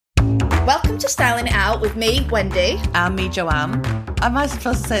Welcome to Styling It Out with me, Wendy. And me, Joanne. Am I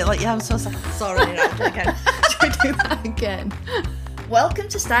supposed to say it like, yeah, I'm supposed to... Sorry, I'll do it again. Should we do that again? Welcome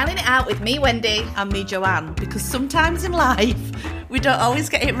to Styling It Out with me, Wendy. And me, Joanne. Because sometimes in life, we don't always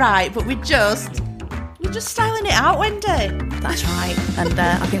get it right, but we're just styling it out, Wendy. That's right. And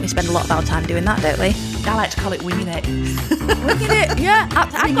I think we spend a lot of our time doing that, don't we? I like to call it winging it. Winging it, yeah.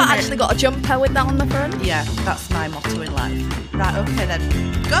 I've actually got a jumper with that on the front. Yeah, that's my motto in life. Right, okay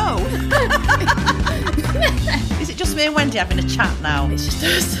then. Go! Is it just me and Wendy having a chat now? It's just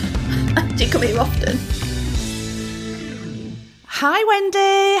us. Do you come here often? Hi,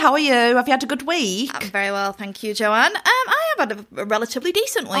 Wendy. How are you? Have you had a good week? I'm very well, thank you, Joanne. I have had a relatively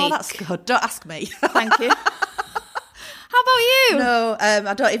decent week. Oh, that's good. Don't ask me. Thank you. How about you? No,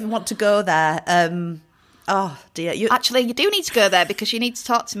 I don't even want to go there. Oh, dear. Actually, you do need to go there because you need to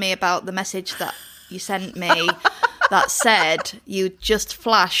talk to me about the message that you sent me that said you just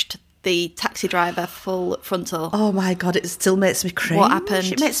flashed the taxi driver full frontal. Oh, my God, it still makes me cringe. What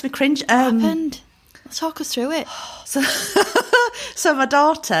happened? It makes me cringe. What happened? Talk us through it. So my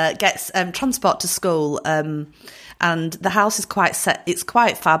daughter gets transport to school, and the house is it's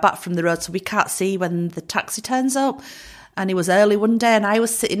quite far back from the road, so we can't see when the taxi turns up. And it was early one day, and I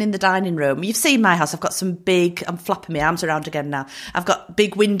was sitting in the dining room. You've seen my house. I've got some big... I'm flapping my arms around again now. I've got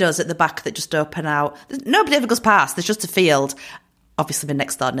big windows at the back that just open out. Nobody ever goes past. There's just a field. Obviously, my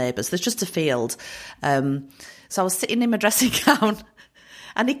next-door neighbours. There's just a field. So I was sitting in my dressing gown,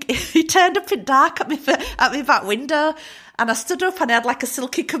 and he turned up in dark at my back window, and I stood up, and I had like a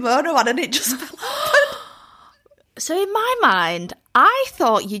silky kimono on, and it just fell open. So in my mind, I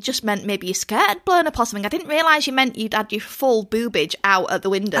thought you just meant maybe your skirt had blown up or something. I didn't realise you meant you'd had your full boobage out at the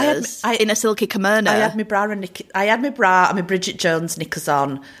windows in a silky kimono. I had my bra and my Bridget Jones knickers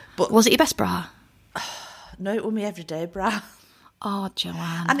on. But was it your best bra? No, it was my everyday bra. Oh,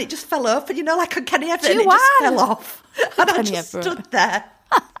 Joanne. And it just fell open, like on Kenny Everett, Joanne. and it just fell off. And I just stood there.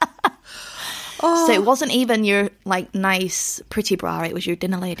 Oh. So it wasn't even your, nice, pretty bra, it was your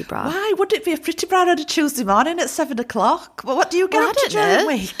dinner lady bra. Why would it be a pretty bra on a Tuesday morning at 7 o'clock? Well, what do you get up to during the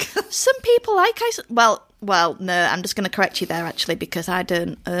week? Some people well, no, I'm just going to correct you there, actually, because I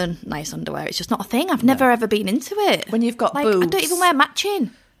don't earn nice underwear. It's just not a thing. I've never ever been into it. When you've got boobs. I don't even wear matching.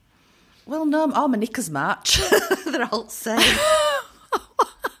 Well, no, all my knickers match. They're all the same. What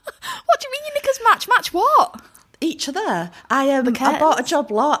do you mean your knickers match? Match what? Each other. I bought a job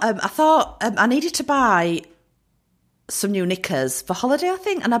lot. I thought I needed to buy some new knickers for holiday, I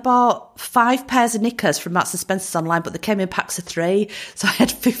think, and I bought 5 pairs of knickers from Marks and Spencer's online, but they came in packs of 3, so I had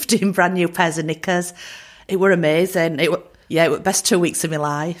 15 brand new pairs of knickers. It were amazing. It were the best 2 weeks of my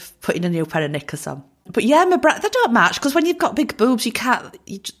life, putting a new pair of knickers on. But yeah, they don't match, because when you've got big boobs, you can't...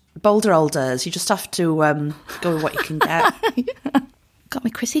 Boulder holders, you just have to go with what you can get. Got my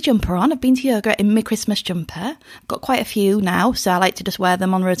Chrissy jumper on. I've been to yoga in my Christmas jumper. I've got quite a few now, so I like to just wear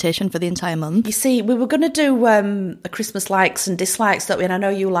them on rotation for the entire month. You see, we were going to do a Christmas likes and dislikes, don't we? And I know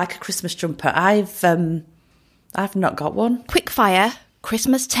you like a Christmas jumper. I've not got one. Quick fire,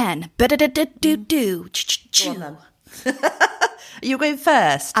 Christmas 10. Ba-da-da-da-do-do. Go on then. Are you going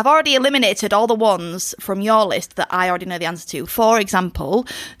first? I've already eliminated all the ones from your list that I already know the answer to. For example,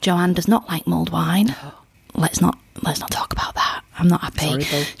 Joanne does not like mulled wine. Oh. Let's not talk about that. I'm not happy.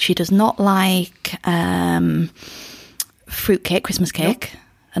 Sorry, she does not like fruitcake, Christmas cake. Nope.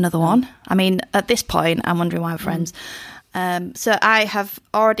 Another one. I mean, at this point, I'm wondering why we're friends. So I have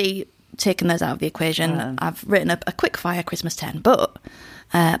already taken those out of the equation. I've written up a quick fire Christmas 10, but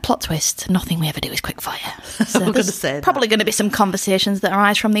plot twist, nothing we ever do is quick fire. So there's probably going to be some conversations that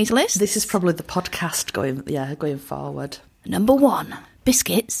arise from these lists. This is probably the podcast going forward. Number 1,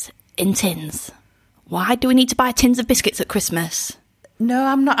 biscuits in tins. Why do we need to buy tins of biscuits at Christmas? No,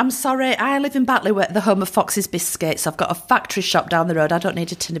 I'm not. I'm sorry. I live in Batley, the home of Fox's Biscuits. I've got a factory shop down the road. I don't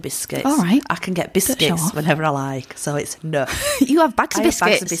need a tin of biscuits. All right. I can get biscuits whenever I like. So it's no. You have bags of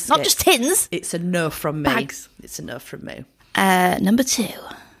biscuits, not just tins. It's a no from me. Bags. It's a no from me. Number 2,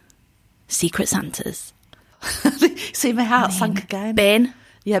 Secret Santas. See, my heart sank again. Bin.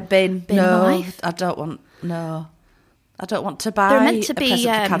 Yeah, bin. No, I don't want. No, I don't want to buy a present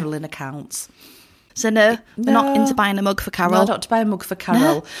for Carol in accounts. So no, we're not into buying a mug for Carol. No, I don't want to buy a mug for Carol.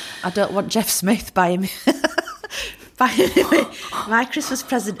 No. I don't want Jeff Smith buying me my Christmas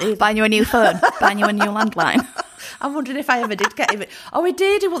present. Buying you a new phone, buying you a new landline. I'm wondering if I ever did get him. Oh, he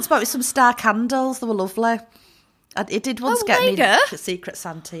did. He once bought me some star candles. They were lovely. He did once get me a Secret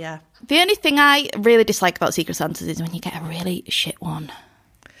Santa, yeah. The only thing I really dislike about Secret Santas is when you get a really shit one.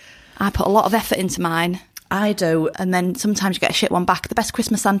 I put a lot of effort into mine. I do. And then sometimes you get a shit one back. The best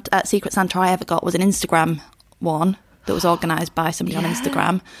Christmas Secret Santa I ever got was an Instagram one. that was organised by somebody on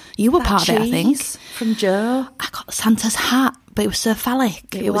Instagram. You were part of it, I think. From Joe. I got Santa's hat, but it was so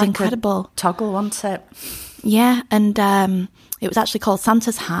phallic. It was like incredible. Toggle, wasn't it? Yeah, and it was actually called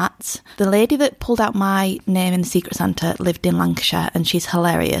Santa's Hat. The lady that pulled out my name in the Secret Santa lived in Lancashire, and she's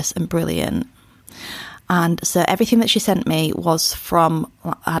hilarious and brilliant. And so everything that she sent me was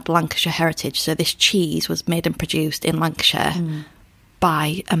had Lancashire heritage. So this cheese was made and produced in Lancashire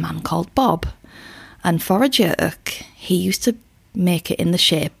by a man called Bob. And for a joke, he used to make it in the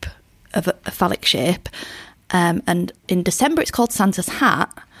shape of a phallic shape. And in December, it's called Santa's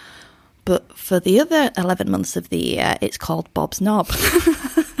Hat. But for the other 11 months of the year, it's called Bob's Knob.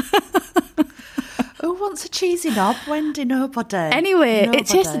 Who wants a cheesy knob, Wendy? Nobody. Anyway, it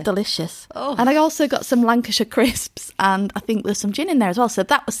tasted delicious. Oh. And I also got some Lancashire crisps, and I think there's some gin in there as well. So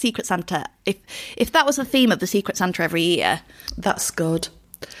that was Secret Santa. If that was the theme of the Secret Santa every year. That's good.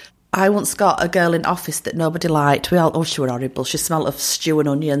 I once got a girl in office that nobody liked. She were horrible. She smelled of stew and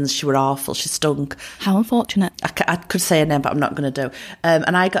onions. She were awful. She stunk. How unfortunate. I could say her name, but I'm not going to do.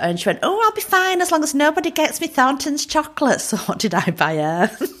 And I got her and she went, oh, I'll be fine as long as nobody gets me Thornton's chocolate. So what did I buy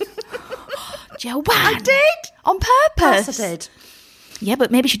her? Joanne. I did. On purpose. Yes, I did. Yeah, but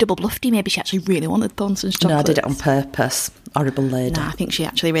maybe she double bluffed you. Maybe she actually really wanted Thornton's chocolate. No, I did it on purpose. Horrible lady. No, I think she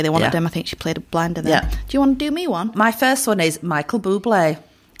actually really wanted them. I think she played a blinder there. Yeah. Do you want to do me one? My first one is Micheal Ball.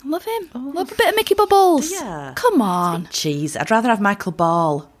 Love him. Love a bit of Mickey Bubbles. Yeah. Come on. Cheese. I'd rather have Micheal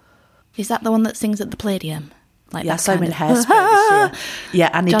Ball. Is that the one that sings at the Palladium? Like I saw him in Hairspray this year. Yeah,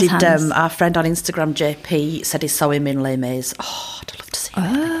 and he did. Our friend on Instagram, JP, said he saw him in Les Mis. Oh, I'd love to see him.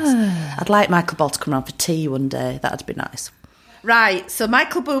 I'd like Micheal Ball to come around for tea one day. That'd be nice. Right, so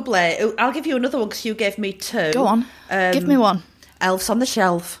Micheal Bublé. I'll give you another one because you gave me two. Go on. Give me one. Elves on the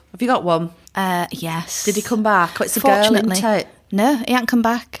Shelf. Have you got one? Yes. Did he come back? Oh, it's a girl, isn't it? No, he ain't come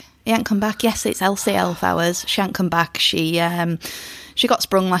back. Yes, it's Elsie Elf Hours. She ain't come back. She got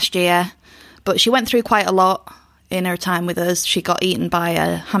sprung last year, but she went through quite a lot in her time with us. She got eaten by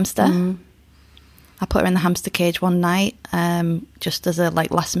a hamster. I put her in the hamster cage one night, just as a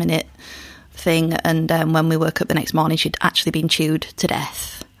last minute thing. And when we woke up the next morning, she'd actually been chewed to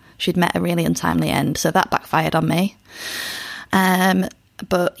death. She'd met a really untimely end, so that backfired on me.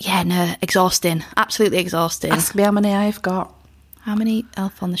 But yeah, no, exhausting. Absolutely exhausting. Ask me how many I've got. How many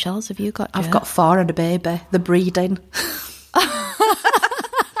Elf on the Shelves have you got, Jo? I've got 4 and a baby. The breeding.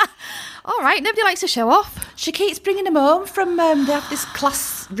 All right, nobody likes to show off. She keeps bringing them home from, they have this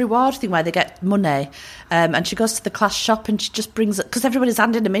class reward thing where they get money, and she goes to the class shop and she just brings it, because everybody's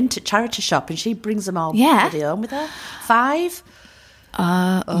handing them into charity shop, and she brings them all home with her. 5.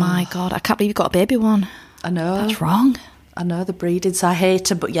 My God, I can't believe you got a baby one. I know. That's wrong. I know, the breeding, so I hate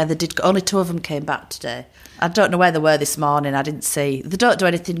them, but yeah, they did. Only 2 of them came back today. I don't know where they were this morning. I didn't see. They don't do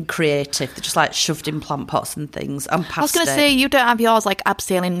anything creative. They're just shoved in plant pots and things. I'm past it. I was going to say, you don't have yours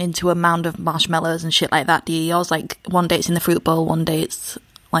abseiling into a mound of marshmallows and shit like that, do you? Yours one day it's in the fruit bowl, one day it's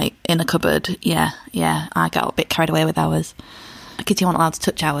in a cupboard. Yeah. I got a bit carried away with ours. Kitty wasn't allowed to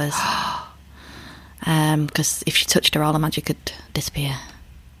touch ours. Because if she touched her, all the magic could disappear.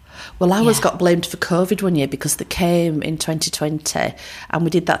 Well, ours got blamed for COVID one year because they came in 2020 and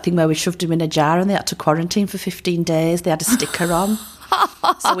we did that thing where we shoved them in a jar and they had to quarantine for 15 days. They had a sticker on.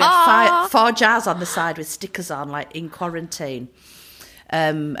 So we had 4 jars on the side with stickers on, in quarantine.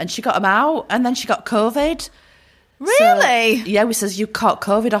 And she got them out and then she got COVID. Really? So, yeah, we says, you caught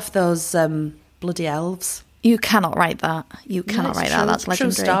COVID off those bloody elves. You cannot write that. You cannot write that. That's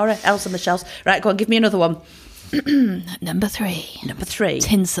legendary. True story. Elves on the Shelves. Right, go on, give me another one. Number 3.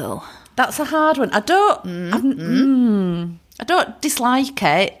 Tinsel. That's a hard one. I don't dislike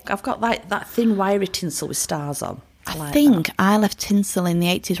it. I've got that thin wiry tinsel with stars on. I think I left tinsel in the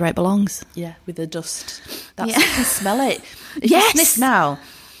 80s where it belongs. Yeah, with the dust. You can smell it. If you sniff now,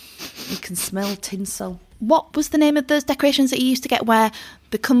 you can smell tinsel. What was the name of those decorations that you used to get where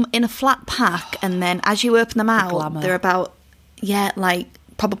they come in a flat pack and then as you open them out, they're about,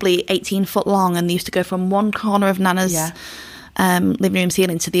 probably 18 foot long, and they used to go from one corner of Nana's living room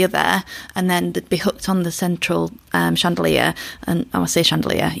ceiling to the other, and then they'd be hooked on the central chandelier, and I say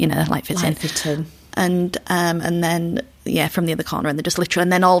chandelier, fitting. And then from the other corner, and they just literally,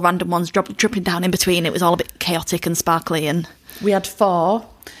 and then all random ones dripping down in between. It was all a bit chaotic and sparkly. And we had 4.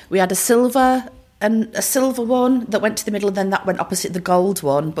 We had a silver one that went to the middle, and then that went opposite the gold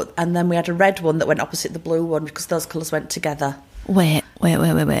one. And then we had a red one that went opposite the blue one because those colours went together. Wait.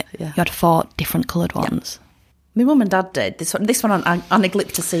 Yeah. You had 4 different coloured ones. My mum and dad did. This one on a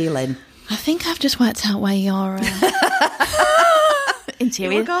glitter ceiling. I think I've just worked out where your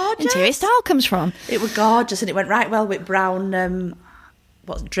interior style comes from. It was gorgeous, and it went right well with brown,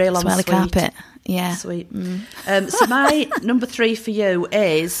 Draylon swirly suite. carpet. Yeah. Sweet. So my number 3 for you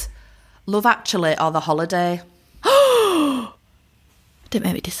is Love Actually or The Holiday. Don't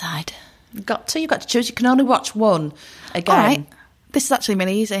make me decide. You've got to choose. You can only watch one again. All right. This is actually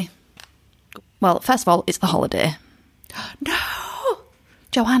really easy. Well, first of all, it's The Holiday. No!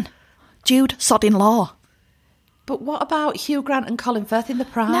 Joanne. Jude Sodding Law. But what about Hugh Grant and Colin Firth in the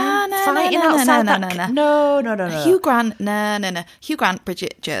prime? No. Hugh Grant, no. Hugh Grant,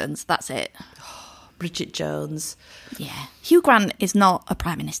 Bridget Jones, that's it. Bridget Jones. Yeah. Hugh Grant is not a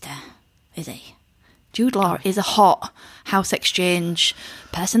prime minister, is he? Jude Law is a hot house exchange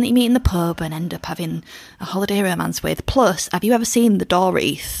person that you meet in the pub and end up having a holiday romance with. Plus, have you ever seen the door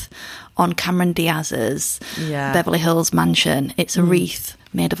wreath on Cameron Diaz's Beverly Hills mansion? It's a wreath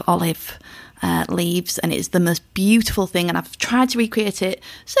made of olive leaves, and it's the most beautiful thing, and I've tried to recreate it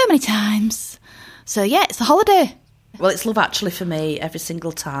so many times. So yeah, it's The Holiday. Well, it's Love Actually for me every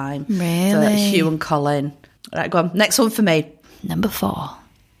single time. Really? For Hugh and Colin. All right, go on. Next one for me. Number 4.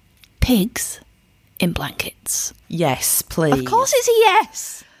 Pigs in blankets. Yes, please. Of course it's a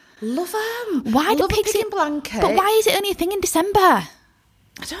yes. Love them. Why do pigs in blankets? But why is it only a thing in December? I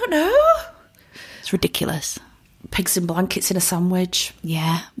don't know. It's ridiculous. Pigs in blankets in a sandwich.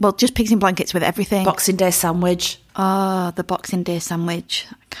 Yeah. Well, just pigs in blankets with everything. Boxing Day sandwich. Oh, the Boxing Day sandwich.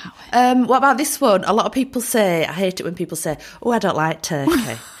 I can't wait. What about this one? A lot of people say, I hate it when people say, oh, I don't like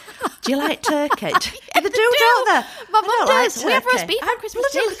turkey. Do you like turkey? They do, don't they? My mum does. We have roast beef on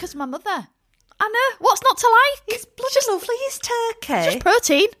Christmas Day because of my mother. I know. What's not to like? It's bloody lovely, it's turkey. It's just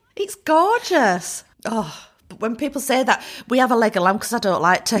protein. It's gorgeous. Oh, but when people say that, we have a leg of lamb because I don't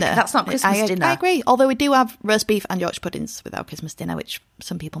like turkey. No, that's not Christmas dinner. I agree. Although we do have roast beef and Yorkshire puddings with our Christmas dinner, which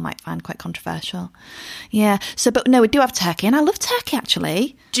some people might find quite controversial. Yeah. So, but no, we do have turkey, and I love turkey,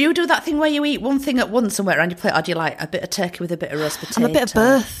 actually. Do you do that thing where you eat one thing at once and wait around your plate, or do you like a bit of turkey with a bit of roast potato? I'm a bit of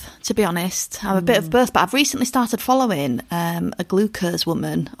both, to be honest. I'm a bit of both, but I've recently started following a glucose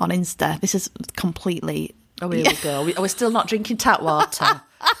woman on Insta. This is completely... Oh, here we go. Are we still not drinking tap water?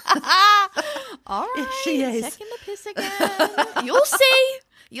 All right, she is. Taking the piss again.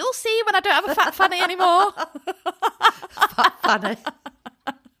 You'll see when I don't have a fat fanny anymore. Fat fanny.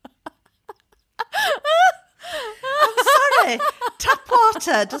 I'm sorry. Tap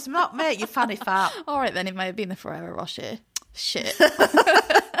water does not make your fanny fat. All right, then it may have been the Ferrero Rocher. Shit.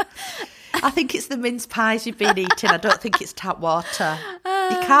 I think it's the mince pies you've been eating. I don't think it's tap water.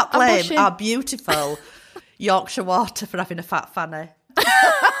 You can't blame our beautiful Yorkshire water for having a fat fanny.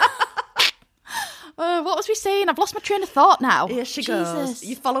 What was we saying? I've lost my train of thought now. Here she goes.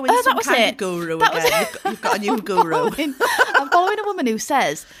 You're following some kind of guru again. You've got a new guru. I'm following a woman who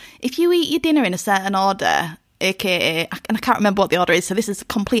says, if you eat your dinner in a certain order, aka, and I can't remember what the order is, so this is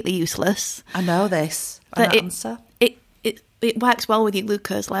completely useless. I know this. Answer. It works well with your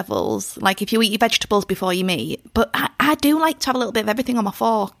glucose levels. Like if you eat your vegetables before you meat. But I do like to have a little bit of everything on my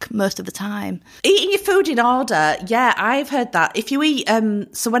fork most of the time. Eating your food in order, yeah, I've heard that. If you eat,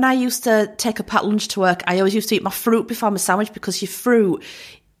 so when I used to take a packed lunch to work, I always used to eat my fruit before my sandwich because your fruit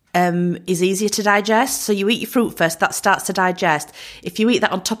is easier to digest. So you eat your fruit first, that starts to digest. If you eat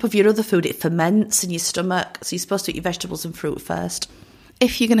that on top of your other food, it ferments in your stomach. So you're supposed to eat your vegetables and fruit first.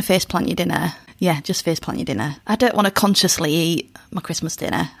 If you're going to faceplant your dinner, yeah, just faceplant your dinner. I don't want to consciously eat my Christmas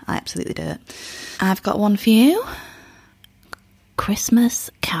dinner. I absolutely don't. I've got one for you. Christmas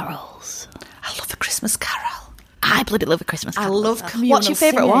carols. I love a Christmas carol. I bloody love a Christmas carol. I love communal What's your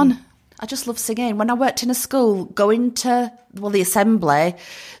favourite one? I just love singing. When I worked in a school, going to, the assembly,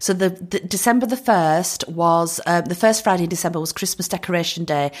 so the December the 1st was, the first Friday in December was Christmas decoration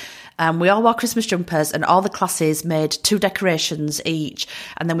day, and we all wore Christmas jumpers, and all the classes made 2 decorations each,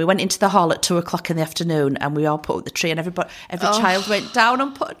 and then we went into the hall at 2:00 in the afternoon, and we all put up the tree, and every child went down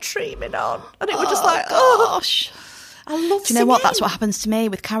and put a tree in on, and it was just like, gosh. I love singing. Do you know what? That's what happens to me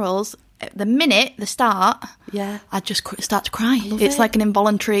with carols. The minute they start, yeah, I just start to cry. It's like an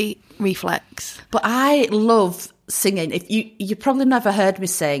involuntary reflex. But I love singing. If you probably never heard me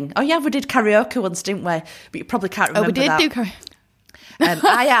sing. Oh yeah, we did karaoke once, didn't we? But you probably can't remember that. We did do karaoke.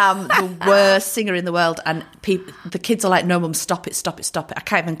 I am the worst singer in the world, and the kids are like, "No, Mum, stop it, stop it, stop it." I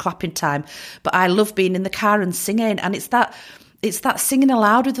can't even clap in time. But I love being in the car and singing, and it's that singing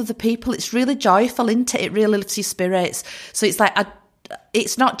aloud with other people. It's really joyful, isn't it? It really lifts your spirits. So it's like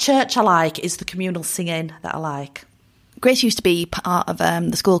it's not church I like, it's the communal singing that I like. Grace used to be part of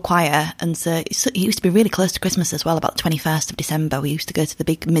the school choir, and so it used to be really close to Christmas as well, about the 21st of December. We used to go to the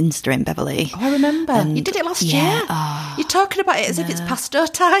big minster in Beverley. Oh, I remember. And you did it last year. Oh, you're talking about it as if it's past her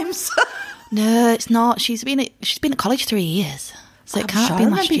times. No, it's not. She's been at college 3 years. So it I'm can't sure be I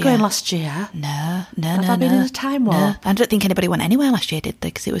last remember you year. going last year. No. Have I been in a time warp? No. I don't think anybody went anywhere last year, did they?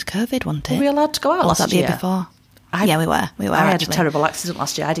 Because it was COVID, wasn't it? Were we allowed to go out Or was last that the year year? before? Yeah, we were. We were. I actually had a terrible accident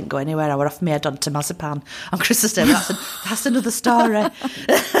last year. I didn't go anywhere. I were off my head onto marzipan on Christmas Day. But that's another story.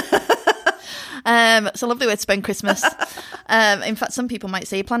 It's a lovely way to spend Christmas. In fact, some people might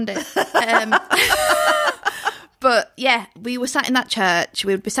say you planned it. But yeah, we were sat in that church.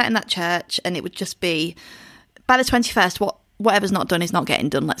 We would be sat in that church, and it would just be by the 21st. Whatever's not done is not getting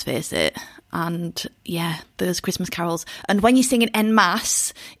done. Let's face it. And yeah, those Christmas carols. And when you're singing en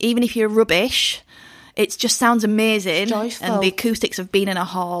masse, even if you're rubbish, it just sounds amazing. Joyful. And the acoustics of being in a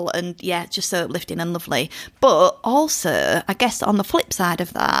hall, and yeah, just so uplifting and lovely. But also, I guess on the flip side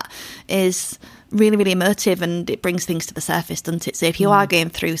of that is really, really emotive, and it brings things to the surface, doesn't it? So if you are going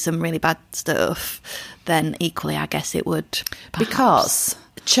through some really bad stuff, then equally, I guess it would. Because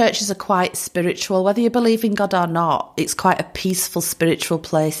churches are quite spiritual, whether you believe in God or not. It's quite a peaceful, spiritual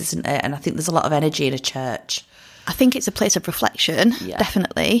place, isn't it? And I think there's a lot of energy in a church. I think it's a place of reflection,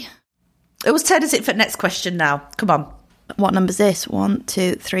 definitely. It was turn, is it, for next question now? Come on. What number's this? 1,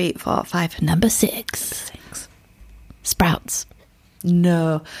 2, 3, 4, 5. Number 6. Sprouts.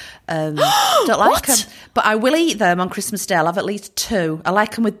 No. Don't like them. But I will eat them on Christmas Day. I'll have at least 2. I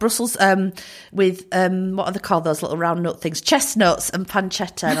like them with Brussels, with, what are they called, those little round nut things? Chestnuts and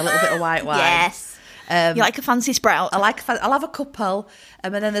pancetta and a little bit of white wine. Yes. You like a fancy sprout? I'll have a couple.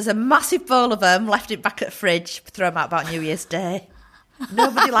 And then there's a massive bowl of them, left it back at the fridge, throw them out about New Year's Day.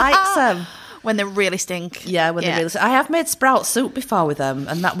 Nobody likes them. When they really stink. Yeah, when they really stink. I have made sprout soup before with them,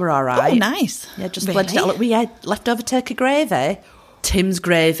 and that were all right. Oh, nice. Yeah, just really? blended it. We had leftover turkey gravy. Tim's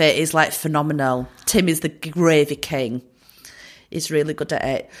gravy is like phenomenal. Tim is the gravy king. He's really good at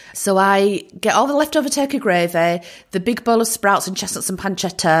it. So I get all the leftover turkey gravy, the big bowl of sprouts and chestnuts and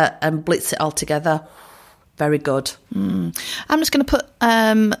pancetta, and blitz it all together. Very good. I'm just going to put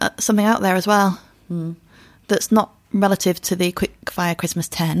something out there as well that's not relative to the quickfire Christmas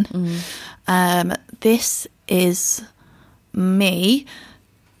 10. This is me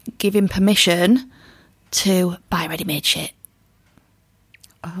giving permission to buy ready-made shit.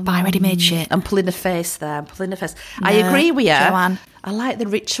 Buy ready-made shit. I'm pulling a face there. I agree with you. Joanne. I like the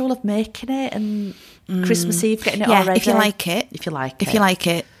ritual of making it and Christmas Eve getting it all ready. If you like it. If you like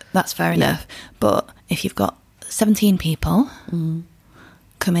it, that's fair enough. But if you've got 17 people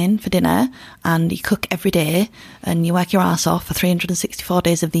come in for dinner and you cook every day and you work your ass off for 364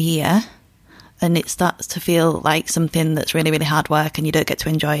 days of the year, and it starts to feel like something that's really, really hard work and you don't get to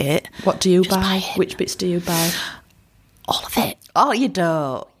enjoy it. What do you buy? Which bits do you buy? All of it. Oh, you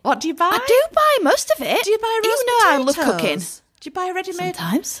don't. What do you buy? I do buy most of it. Do you buy roast Even though I love potatoes? cooking. Do you buy ready-made?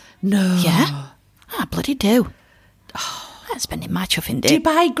 Sometimes. No. Yeah. I bloody do. I'm spending my chuffing day. Do you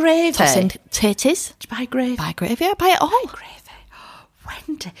buy gravy? Tossing tatties. Do you buy gravy? Buy gravy. I buy it all. Buy gravy.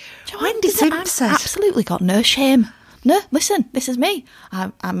 Wendy Simpson. I've absolutely got no shame. No, listen, this is me.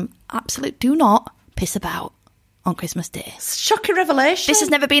 I'm absolute. Do not piss about on Christmas Day. Shocking revelation. This has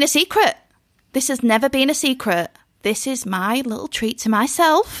never been a secret. This has never been a secret. This is my little treat to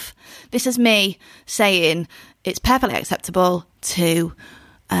myself. This is me saying it's perfectly acceptable to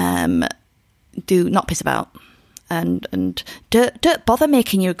do not piss about. And don't bother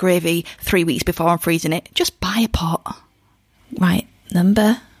making your gravy 3 weeks before I'm freezing it. Just buy a pot. Right,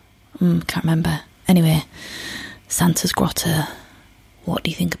 number? Can't remember. Anyway, Santa's grotto. What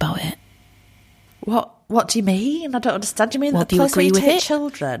do you think about it? What do you mean? I don't understand. Do you mean do you agree with it?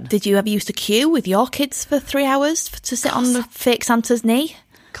 Children? Did you ever used to queue with your kids for 3 hours to sit on the fake Santa's knee?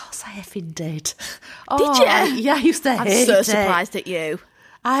 Of course I effing did. Did you? Yeah, I used to hate it. I'm so surprised at you.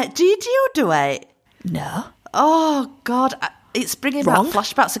 Did you do it? No. Oh, God. It's bringing back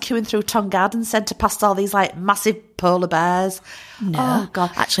flashbacks of queuing through Tongue Garden Centre past all these, like, massive polar bears. No. Oh,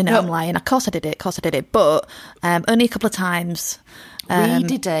 God. Actually, no, I'm lying. Of course I did it. But only a couple of times. We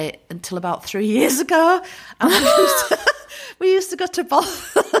did it until about 3 years ago. And we used to go to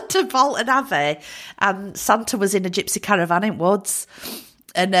Bolton Abbey, and Santa was in a gypsy caravan in woods.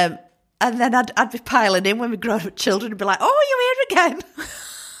 And then I'd be piling in when we grown up children and be like, oh, you're here again.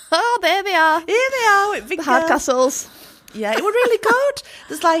 Oh, there they are. Here they are. With the Hardcastles. Yeah, it were really good.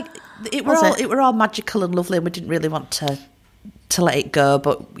 There's like it were all magical and lovely, and we didn't really want to let it go.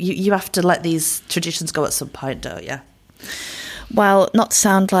 But you have to let these traditions go at some point, don't you? Well, not to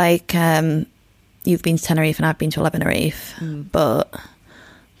sound like you've been to Tenerife and I've been to Tenerife, but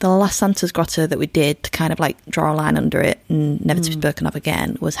the last Santa's grotto that we did to kind of like draw a line under it and never to be spoken of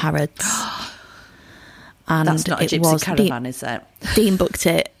again was Harrods. And that's not a gypsy caravan, is it? Dean booked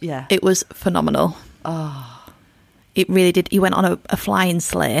it. Yeah. It was phenomenal. Oh. It really did. He went on a flying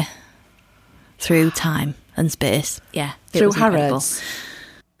sleigh through time. and space. Yeah. Through Harrods?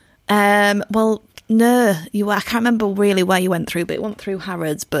 Well, no. I can't remember really where you went through, but it went through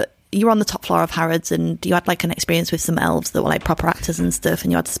Harrods. But you were on the top floor of Harrods and you had like an experience with some elves that were like proper actors and stuff,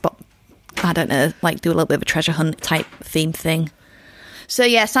 and you had to spot, I don't know, like do a little bit of a treasure hunt type theme thing. So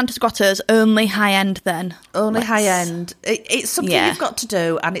yeah, Santa's Grotto's only high end then. Only high end. It's something you've got to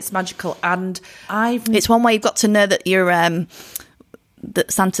do, and it's magical. And it's one way you've got to know that you're that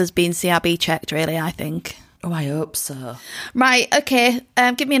Santa's been CRB checked. Really, I think. Oh, I hope so. Right. Okay.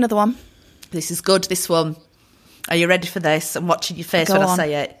 Give me another one. This is good. This one. Are you ready for this? I'm watching your face when I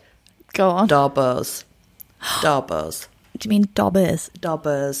say it. Go on. Doorbells. Doorbells. Do you mean daubers?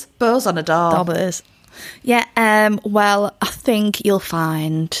 Daubers. Bows on a door. Daubers. Yeah, well, I think you'll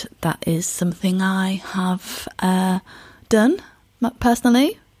find that is something I have done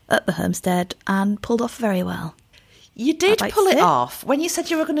personally at the homestead and pulled off very well. You did pull it off. When you said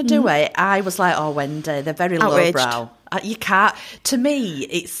you were going to do it, I was like, oh, Wendy, they're very lowbrow. You can't. To me,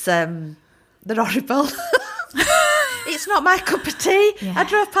 it's they're horrible. It's not my cup of tea. Yeah. I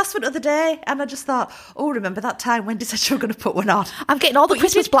drove past one the other day and I just thought, oh, remember that time Wendy said you were going to put one on? I'm getting all the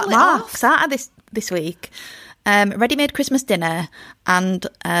Christmas black marks, aren't I, this week? Ready-made Christmas dinner and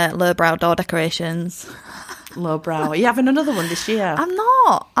lowbrow door decorations. Lowbrow. Are you having another one this year? I'm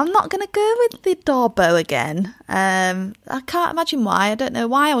not going to go with the doorbell again. I can't imagine why. I don't know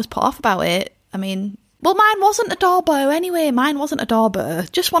why I was put off about it. I mean... Well, mine wasn't a doorbell anyway. Mine wasn't a doorbell.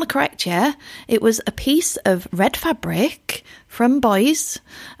 Just want to correct you. It was a piece of red fabric from Boys.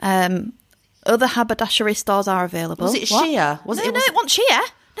 Other haberdashery stores are available. Was it sheer? No, it wasn't sheer.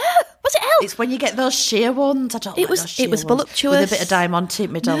 No, was it elf? It's when you get those sheer ones. I don't like those sheer It was ones. voluptuous. With a bit of diamante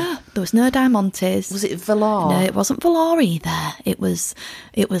middle. No, there was no diamantes. Was it velour? No, it wasn't velour either. It was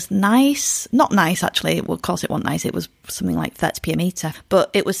nice. Not nice, actually. Well, of course it wasn't nice. It was something like 30p a metre.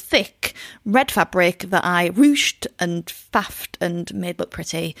 But it was thick, red fabric that I ruched and faffed and made look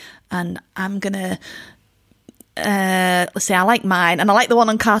pretty. And I'm going to... let's say I like mine. And I like the one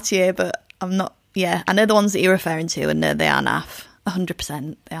on Cartier, but I'm not... Yeah, I know the ones that you're referring to, and no, they are naff.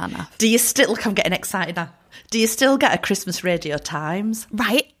 100%, they are naff. Do you still... Look, I'm getting excited now. Do you still get a Christmas Radio Times?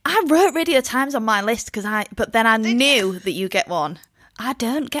 Right. I wrote Radio Times on my list, but then I knew that you get one. I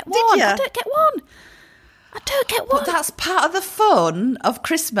don't get one. Did you? I don't get one. But that's part of the fun of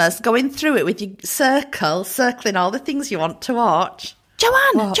Christmas, going through it with your circling all the things you want to watch.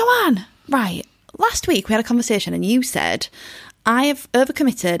 Joanne, right. Last week we had a conversation and you said, I have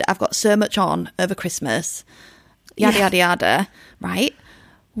overcommitted, I've got so much on over Christmas, yada, yada, right?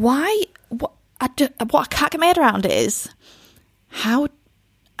 Why? What I can't get my head around is, how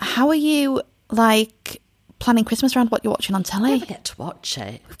are you, like, planning Christmas around what you're watching on telly? I never get to watch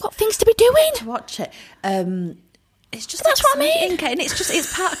it. We've got things to be doing. To watch it. It's just that's what I mean.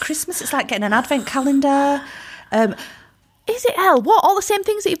 It's part of Christmas. It's like getting an advent calendar. Is it, Elle? What? All the same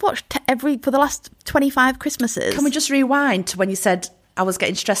things that you've watched for the last 25 Christmases? Can we just rewind to when you said I was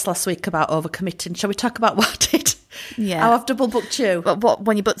getting stressed last week about overcommitting? Shall we talk about what I did? Yeah. How I've double booked you. What,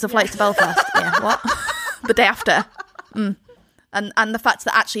 when you booked the flights to Belfast? Yeah, what? The day after. And the fact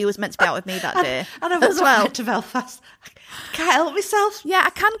that actually you was meant to be out with me that day. And I was flight to Belfast. I can't help myself. Yeah, I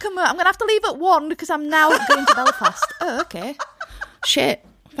can come. I'm going to have to leave at 1 because I'm now going to Belfast. Oh, okay. Shit.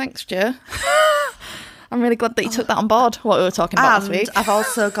 Thanks, Joe. I'm really glad that you took that on board, what we were talking about last week. I've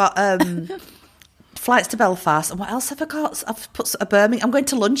also got flights to Belfast. And what else have I got? I've put a Birmingham. I'm going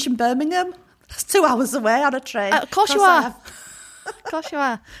to lunch in Birmingham. That's 2 hours away on a train. Of course you are. Of course you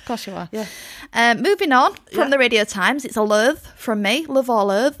are. Of course you are. Yeah. Moving on from the Radio Times, it's a loathe from me. Love or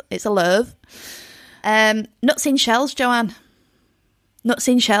loathe. It's a loathe. Nuts in shells, Joanne. Nuts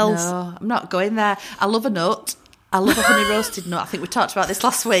in shells. No, I'm not going there. I love a nut. I love a honey roasted nut. I think we talked about this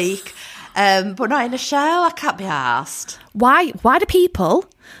last week. But not in a shell. I can't be arsed. Why do people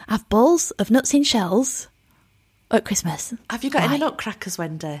have bowls of nuts in shells at Christmas? Have you got any nutcrackers,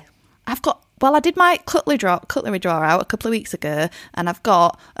 Wendy? I did my cutlery drawer out a couple of weeks ago, and I've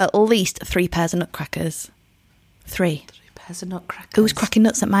got at least 3 pairs of nutcrackers. 3 pairs of nutcrackers. Who's cracking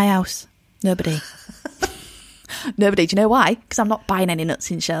nuts at my house? Nobody. Nobody. Do you know why? Because I'm not buying any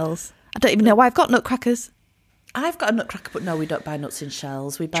nuts in shells. I don't even know why I've got nutcrackers. I've got a nutcracker, but no, we don't buy nuts in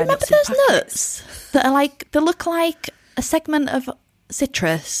shells. We buy Do you remember nuts those in nuts that are like, they look like a segment of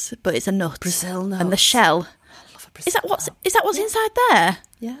citrus, but it's a nut. Brazil nuts. And the shell. I love a Brazil Is that what's inside there?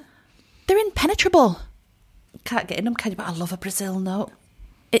 Yeah. They're impenetrable. Can't get in them, can you? But I love a Brazil nut.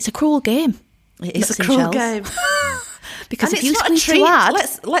 It's a cruel game. It is a cruel game. Because and if you not a squeeze treat. too hard...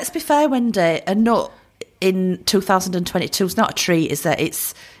 Let's be fair, Wendy. A nut in 2022 is not a treat, is that?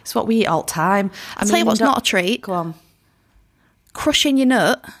 It's what we eat all the time. I'll tell you what's not a treat. Go on. Crushing your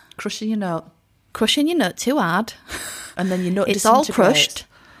nut. Crushing your nut. crushing your nut too hard. And then your nut It's all disintegrates. crushed.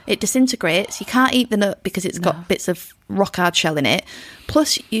 It disintegrates. You can't eat the nut because it's got bits of rock hard shell in it.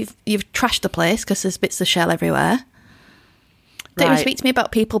 Plus, you've trashed the place because there's bits of shell everywhere. Don't even speak to me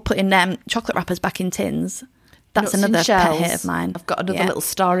about people putting chocolate wrappers back in tins. That's Nuts another in shells. pet hate of mine. I've got another little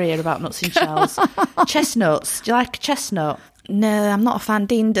story here about nuts in shells. Chestnuts. Do you like a chestnut? No, I'm not a fan.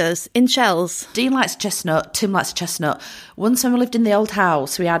 Dean does. In shells. Dean likes chestnut. Tim likes chestnut. Once when we lived in the old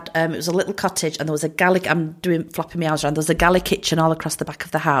house, we had it was a little cottage, and there was a galley. I'm flopping my arms around. There was a galley kitchen all across the back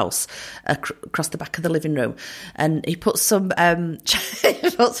of the house, across the back of the living room, and he put some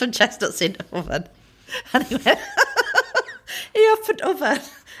chestnuts in the oven, and he went. He opened oven.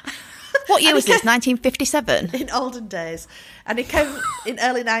 What year was this? 1957? In olden days. And he came in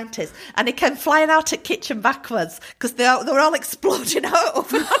early 90s. And he came flying out at kitchen backwards because they were all exploding out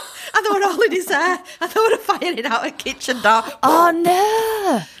of him. And they were all in his hair. And they were firing out a kitchen door. Oh,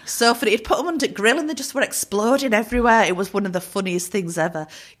 no. So funny. He'd put them under grill and they just were exploding everywhere. It was one of the funniest things ever.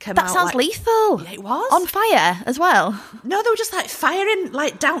 That sounds lethal. Yeah, it was. On fire as well. No, they were just like firing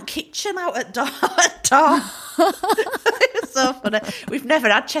like down kitchen out at door. It was so funny. We've never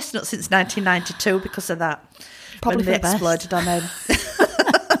had chestnuts since 1992 because of that. Probably when they for the exploded on him.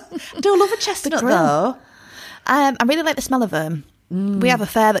 I do love a chestnut though. I really like the smell of them. We have a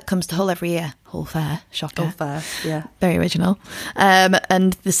fair that comes to Hull every year. Hull Fair, shocker. Hull Fair, yeah. Very original.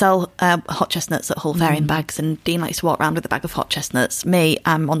 And they sell hot chestnuts at Hull Fair in bags, and Dean likes to walk around with a bag of hot chestnuts. Me,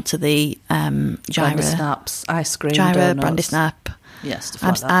 I'm onto the Brandy snaps, ice cream, Gyra, donuts. brandy snap. Yes, stuff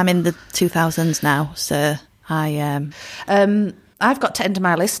like that. I'm in the 2000s now, so I... I've got to end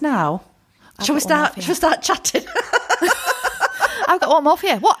my list now. Shall we start chatting? I've got one more for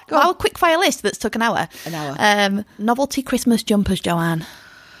you. What? Our quick fire list that's took an hour. An hour. Novelty Christmas jumpers, Joanne.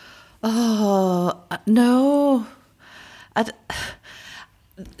 Oh, no.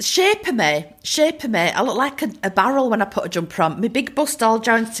 Shape of me. I look like a barrel when I put a jumper on. My big bust all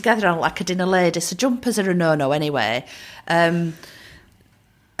joined together, I look like a dinner lady. So jumpers are a no-no anyway.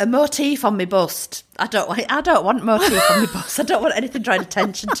 A motif on my bust. I don't want motif on my bust. I don't want anything drawing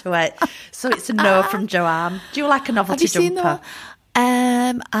attention to it. So it's a no from Joanne. Do you like a novelty jumper?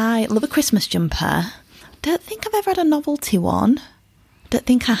 I love a Christmas jumper. Don't think I've ever had a novelty one. Don't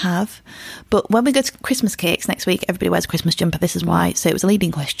think I have. But when we go to Christmas cakes next week, everybody wears a Christmas jumper. This is why. So it was a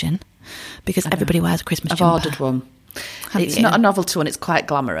leading question because everybody wears a Christmas jumper. I've ordered one. It's not a novelty one. It's quite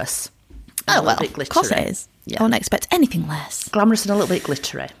glamorous. Oh, well, of course it is. Yeah. I wouldn't expect anything less. Glamorous and a little bit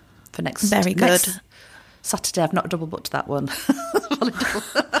glittery for next. Very good. Next Saturday, I've not double booked that one.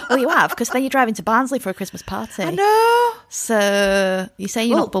 Well, you have, because then you're driving to Barnsley for a Christmas party. I know. So you say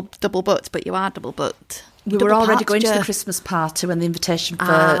you're not double booked, but you are double booked. We were already going to the Christmas party when the invitation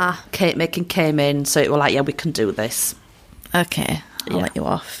for cake making came in, so it was like, yeah, we can do this. Okay, I'll let you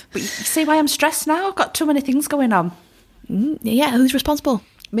off. But you see why I'm stressed now? I've got too many things going on. Yeah, who's responsible?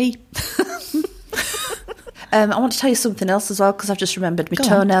 Me. I want to tell you something else as well, because I've just remembered my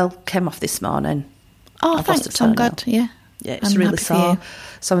toenail came off this morning. Oh, thanks. I'm good. Yeah. Yeah, it's really sore.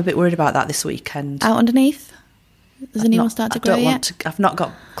 So I'm a bit worried about that this weekend. Out underneath? Does anyone start to grow yet? I've not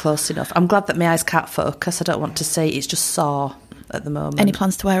got close enough. I'm glad that my eyes can't focus. I don't want to see. It's just sore at the moment. Any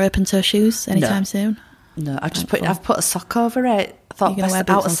plans to wear open toe shoes anytime soon? No, I've put a sock over it. I thought best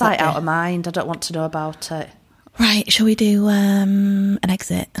out of sight, out of mind. I don't want to know about it. Right, shall we do an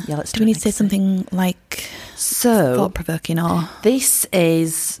exit? Yeah, let's do we need to say something like thought-provoking or... This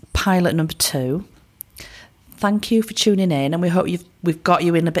is pilot number 2. Thank you for tuning in, and we hope we've got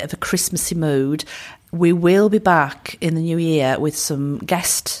you in a bit of a Christmassy mood. We will be back in the new year with some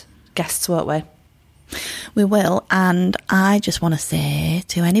guests, won't we? We will, and I just want to say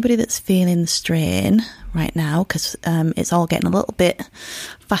to anybody that's feeling the strain right now, because it's all getting a little bit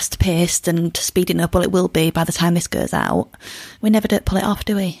fast-paced and speeding up, well, it will be by the time this goes out, we never do pull it off,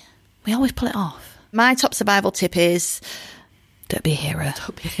 do we? We always pull it off. My top survival tip is don't be a hero.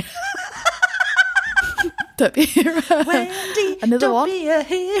 Don't be a hero. Don't be a hero. Wendy, another one. Don't be a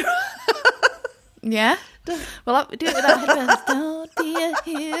hero. Yeah? Well, I'll do it without headphones. Don't be a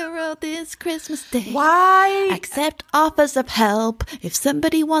hero this Christmas day. Why? Accept offers of help. If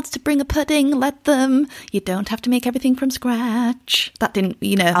somebody wants to bring a pudding, let them. You don't have to make everything from scratch. That didn't,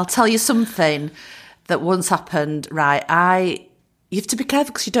 I'll tell you something that once happened, right? You have to be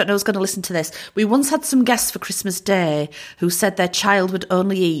careful because you don't know who's going to listen to this. We once had some guests for Christmas Day who said their child would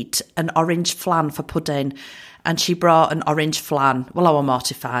only eat an orange flan for pudding, and she brought an orange flan. Well, I was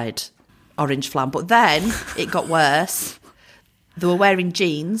mortified. Orange flan. But then it got worse. They were wearing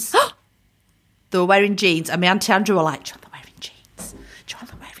jeans. And my Auntie Andrew were like, Joanne, they're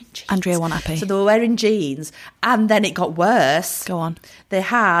wearing jeans. Andrea wasn't happy. So they were wearing jeans, and then it got worse. Go on. They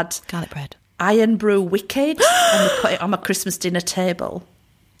had... garlic bread. Irn Bru Wkd, and we put it on my Christmas dinner table.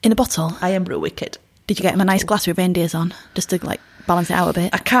 In a bottle? Irn Bru Wkd. Did you get him a nice glass with reindeers on, just to like balance it out a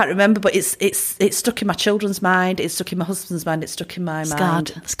bit? I can't remember, but it's stuck in my children's mind. It's stuck in my husband's mind. It's stuck in my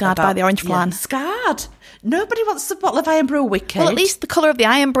mind. Scarred by the orange flan. Yeah, scarred. Nobody wants a bottle of Irn Bru Wkd. Well, at least the colour of the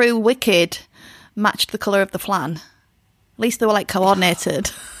Irn Bru Wkd matched the colour of the flan. At least they were like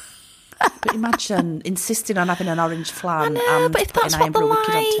coordinated. But imagine insisting on having an orange flan. I know, and but if that's putting what Irn Bru they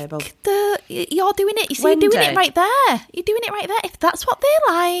Wkd on like, table. you're doing it. You see, Wendy. you're doing it right there. You're doing it right there. If that's what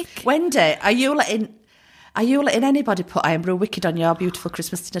they like. Wendy, are you letting anybody put Irn Bru Wkd on your beautiful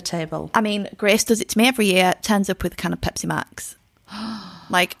Christmas dinner table? I mean, Grace does it to me every year. Turns up with a can of Pepsi Max.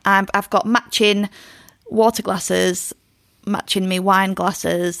 Like I've got matching water glasses, matching me wine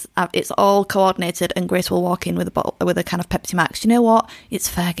glasses. It's all coordinated, and Grace will walk in with a can of Pepsi Max. You know what? It's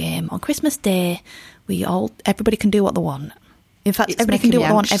fair game. On Christmas Day, everybody can do what they want. In fact, everybody can do what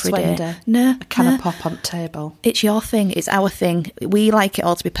they want every day. Wendy. No, a can of pop on the table. It's your thing. It's our thing. We like it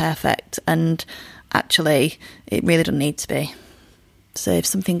all to be perfect, and actually, it really doesn't need to be. So if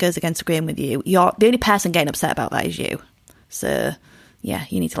something goes against agreeing with you, the only person getting upset about that is you. So yeah,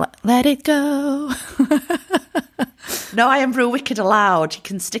 you need to let it go. No Irn Bru Wkd allowed. You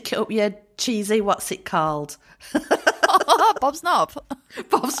can stick it up your cheesy, what's it called? Bob's Knob.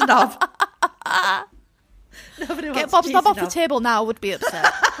 Bob's Knob. Nobody wants Get Bob's Knob off knob. the table now, would be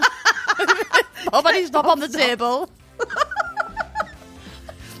upset. Bob and his knob on the table.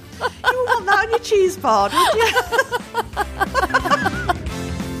 You would want that on your cheese board, would you?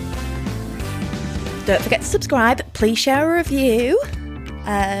 Don't forget to subscribe. Please share a review.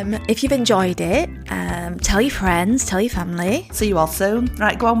 If you've enjoyed it, tell your friends, tell your family. See you all soon.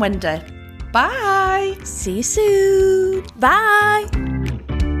 Right, go on, Wendy. Bye. See you soon. Bye.